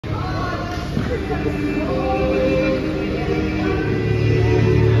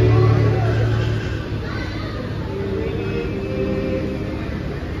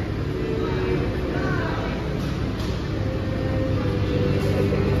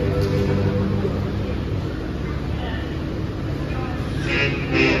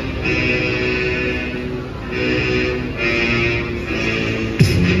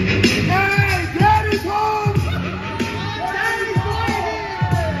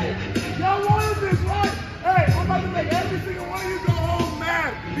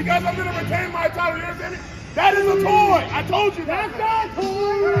Because I'm going to retain my title, you understand me? That is a toy! I told you that! That's not a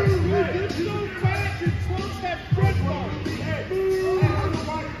toy! You get so fast, your trunks have stretch marks! Hey, I don't know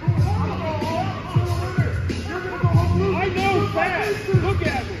why you're doing it. I'm going to go home. You're going to go home losing. I know fast! Look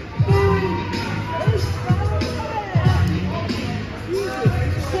at me!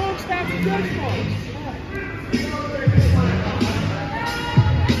 Jesus, trunks have stretch marks!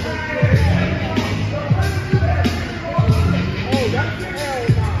 Oh, that's it!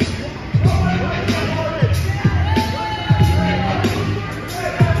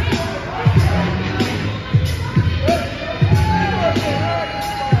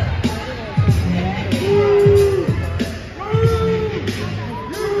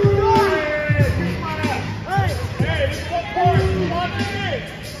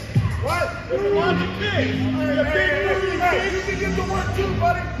 Hey, you can get to work too,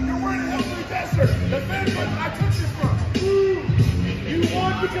 buddy. You're wearing a healthy tester. The fans where I took this from. You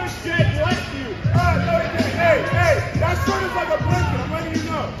won because Jed left you. No, he didn't. Hey, that shirt is like a blanket. I'm letting you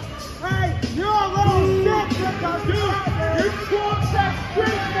know. Hey, you're a little sick, dude. Your trunks have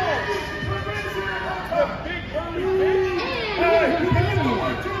stretch marks. A big burly bitch. Hey, you can get to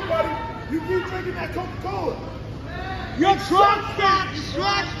work too, buddy. You keep drinking that Coca-Cola. Your trunks got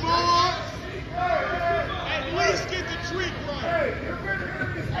stretch marks. At least get the treat right. Hey, you're ready to get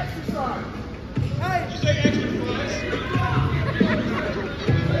this exercise. Hey, you say exercise?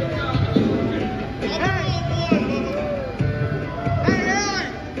 Hey, Eric,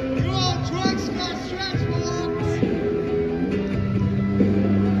 your old trunks got stretch marks.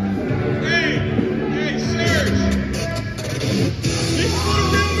 Hey, Serge. This is what a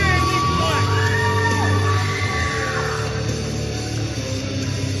real man looks like.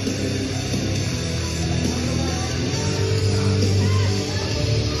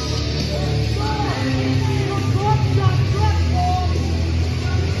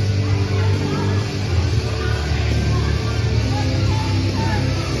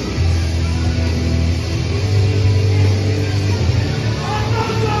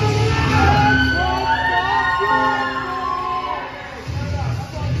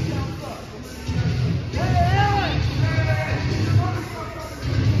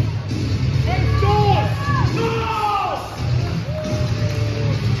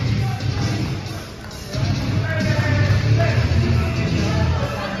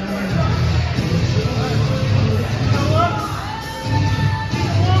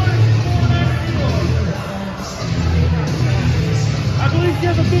 He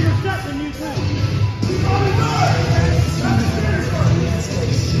has a bigger set than you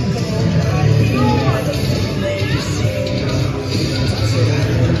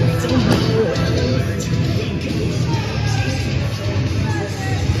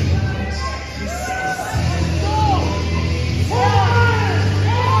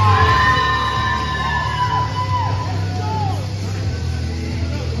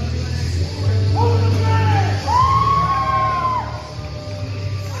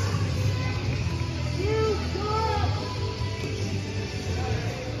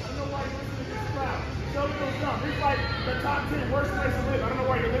He's like the top 10 worst place to live. I don't know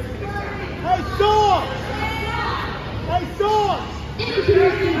why you're listening to this guy. Hey, Storm! Hey, Storm!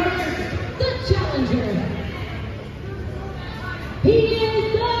 Introducing the challenger. He is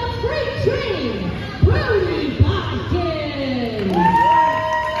the freight train, BRODIE BODKINS.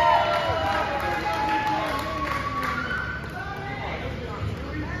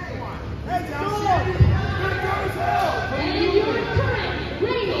 Hey, Storm! And your current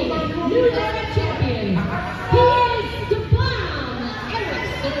reigning New York champion, he is the bomb, ERIK.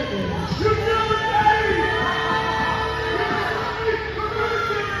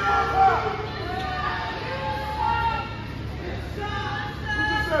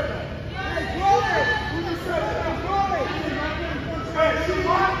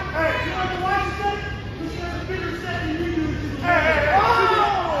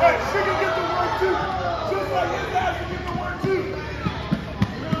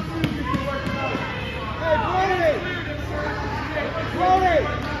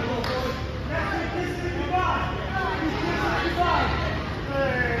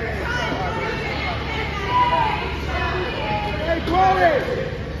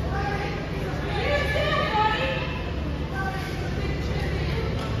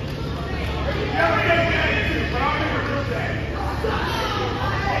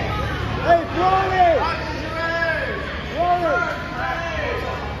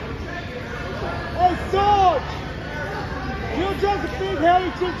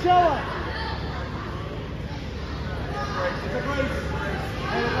 the chinchilla. It's a grace.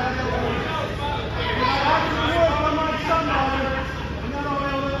 And if I might somebody, and then I'll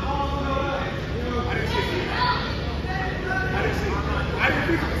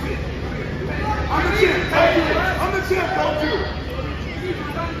I'm the champ, thank you. I'm the champ, don't you?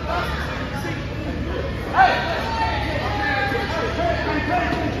 Hey!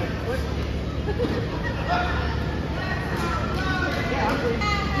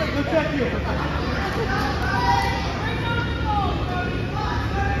 Look at you.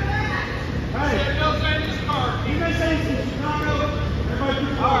 Hey, he may say some Chicago. Everybody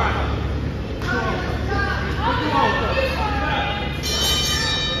keep all right.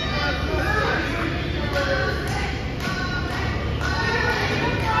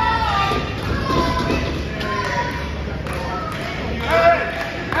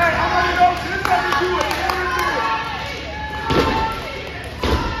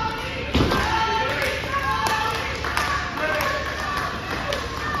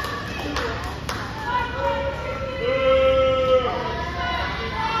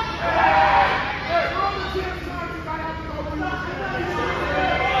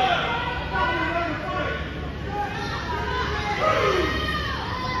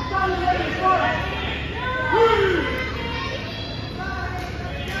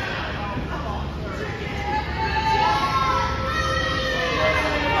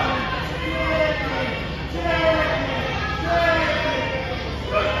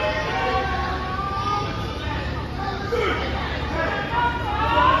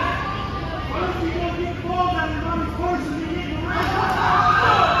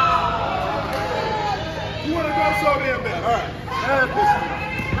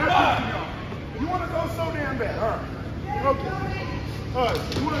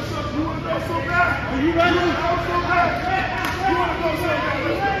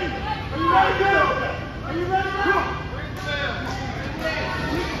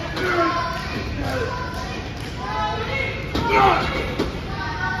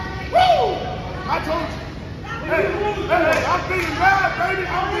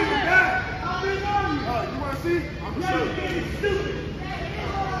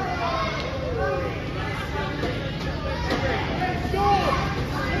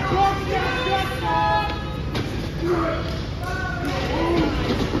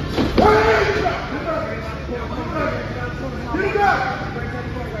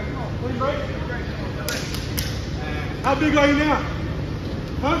 How big are you now?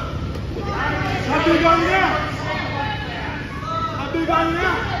 Huh? How big are you now? How big are you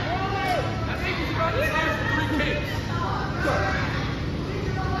now? I think he's about the size of 3 kids.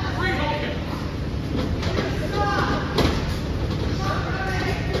 3 whole kids.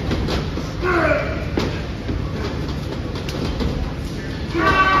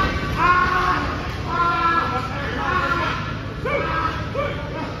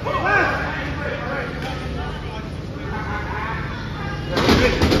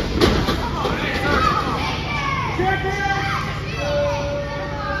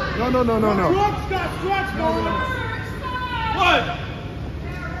 No. Scratch, what?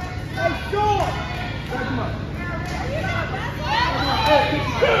 Hey, sure. Back him up. Hey,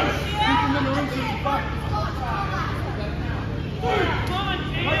 keep him in the ring till you fight.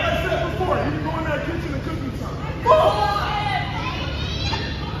 Like I said before, you can go in that kitchen and cook me something.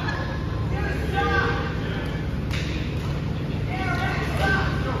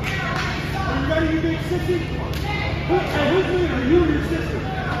 Are you ready, you big sissy? Who's leader? You or your sister?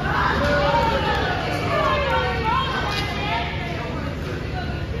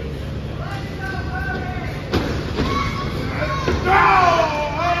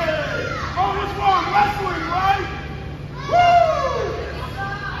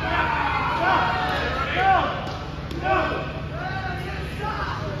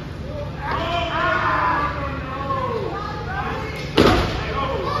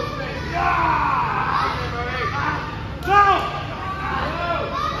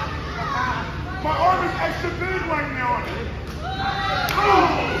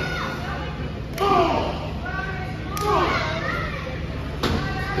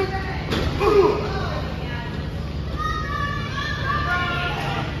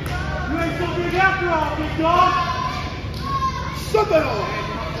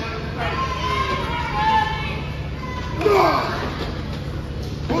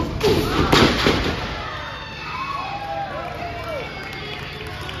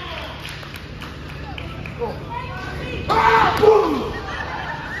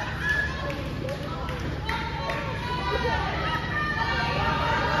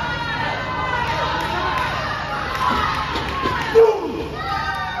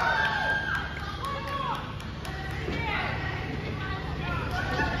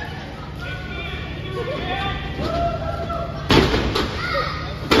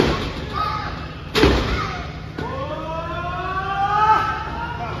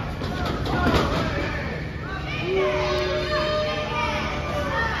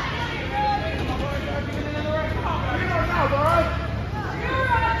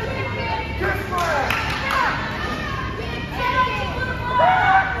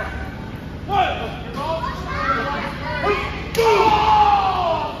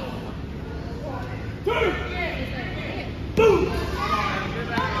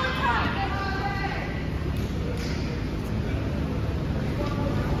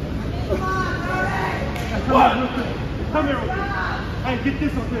 Hey, get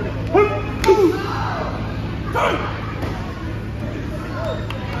this up here.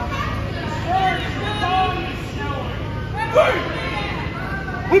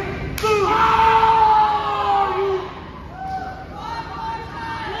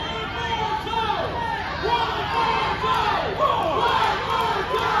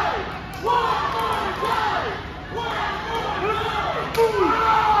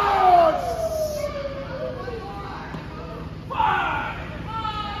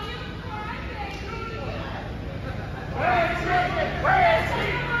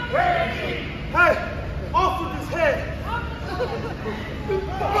 Hey, off with his head.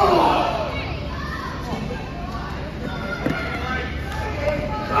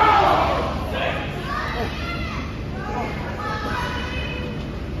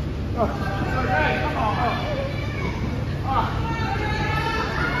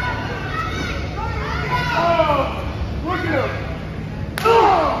 Look at him.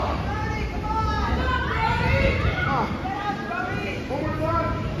 One more time.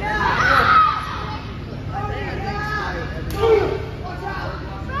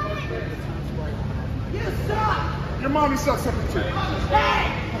 Your mommy sucks up too.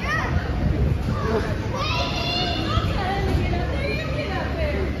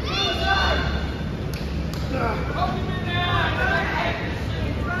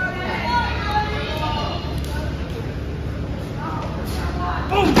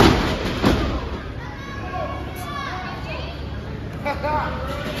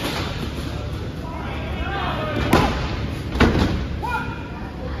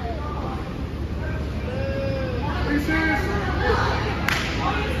 Are you serious?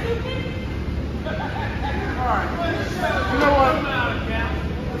 Alright. You know what?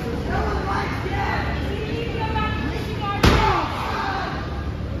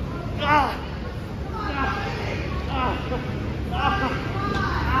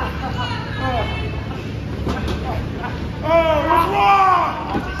 Oh, what's wrong?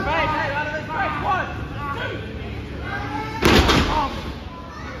 Watch his face. Hey, out of his face. 1, 2.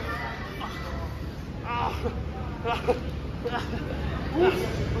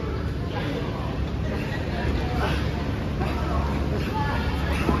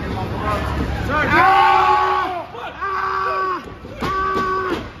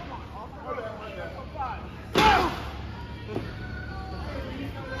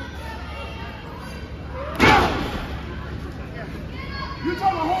 You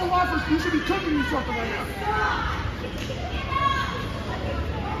told a whole lot of you should be cooking you something right now.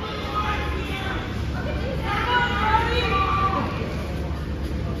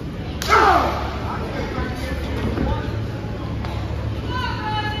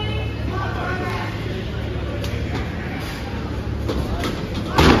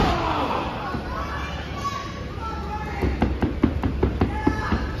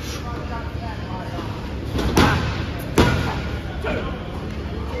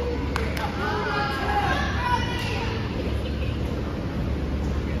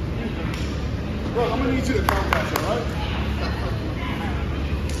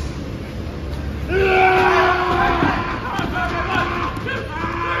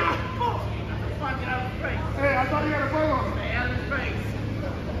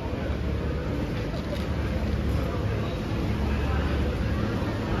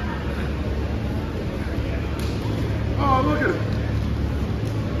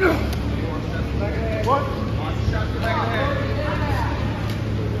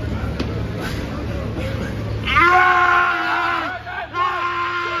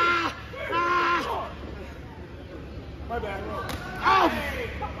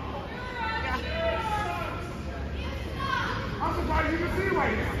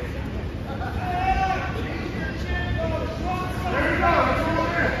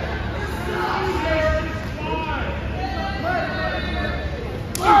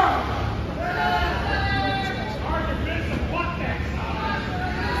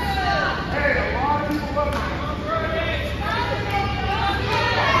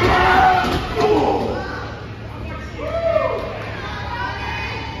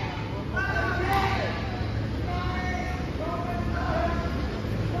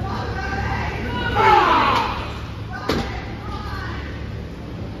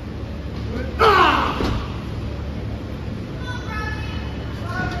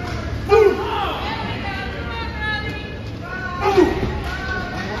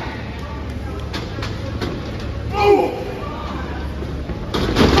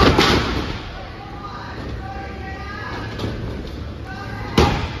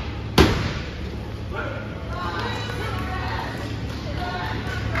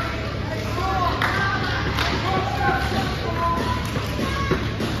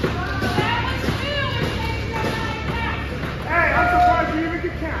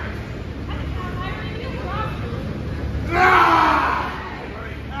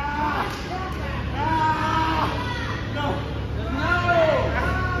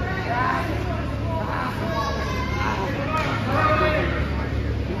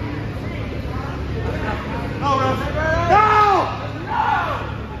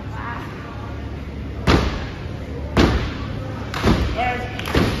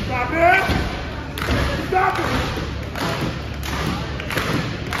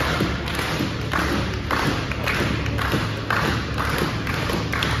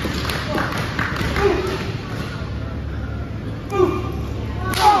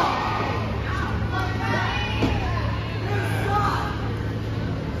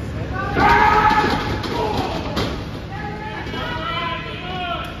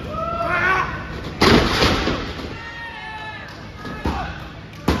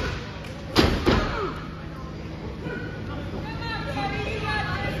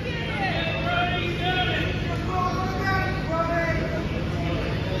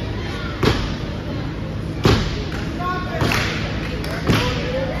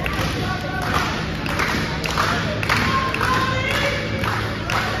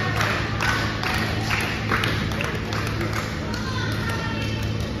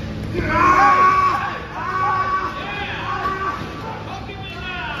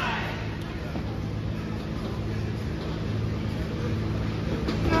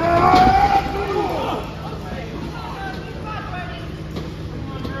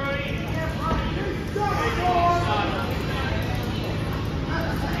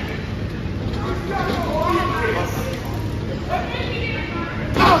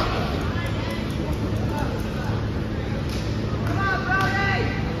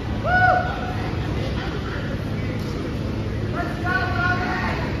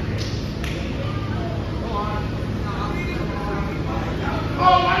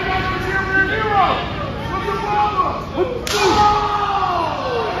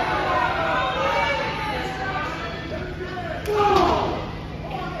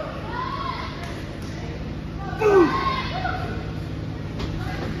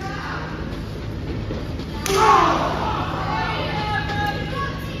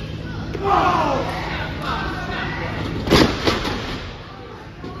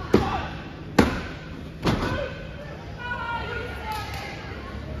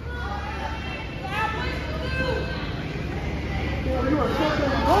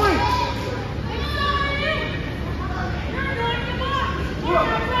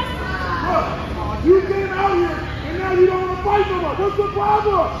 Now you don't want to fight no more. What's the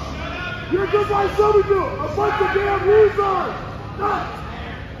problem? You're just like some of you. A bunch of damn losers. Nuts.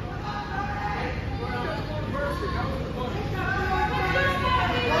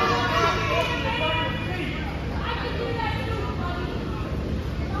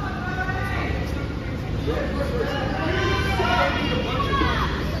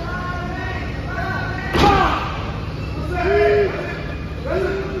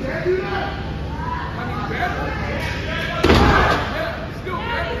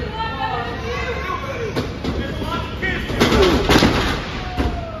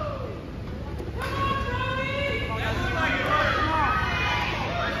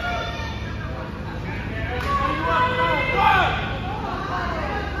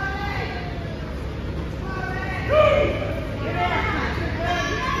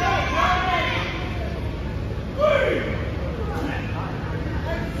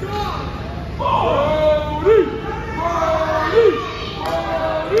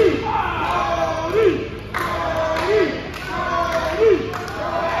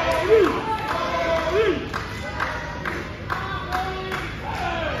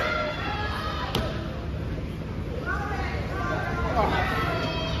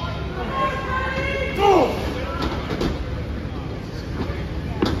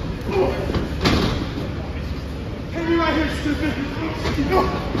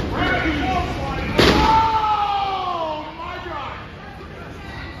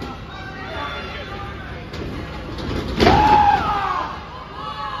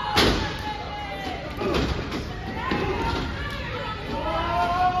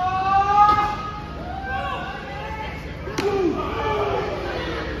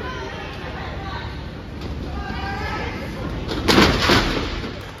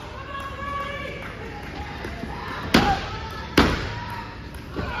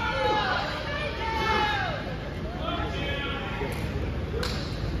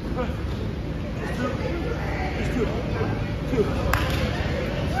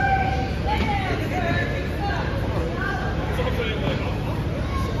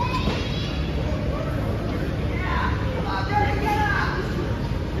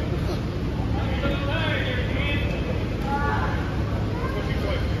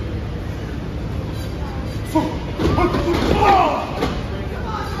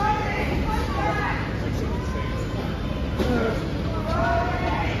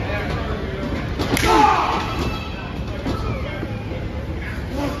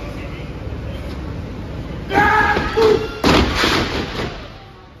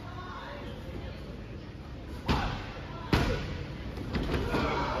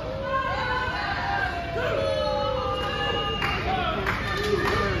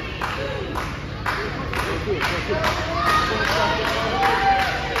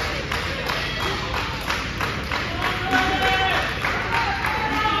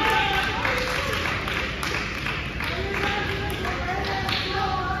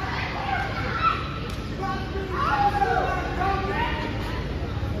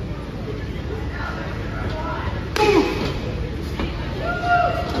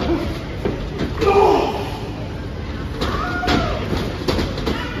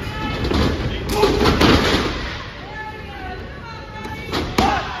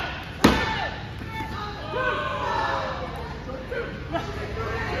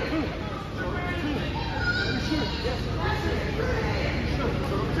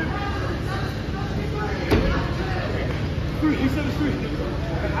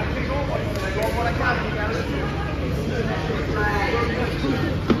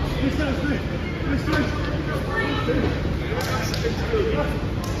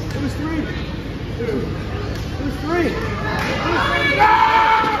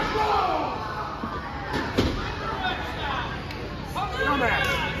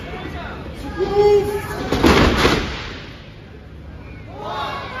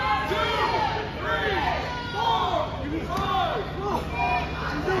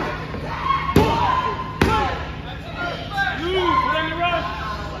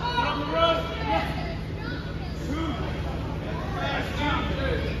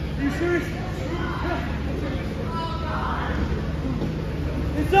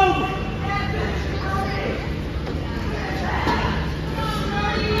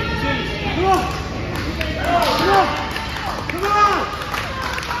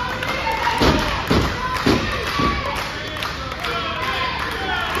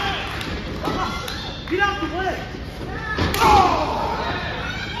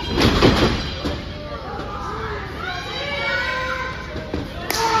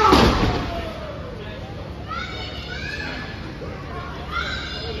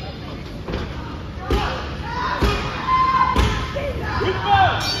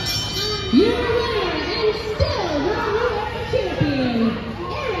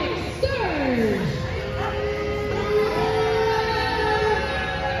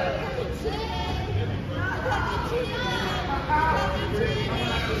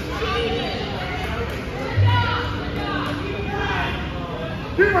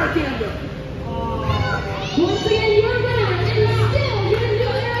 back in there.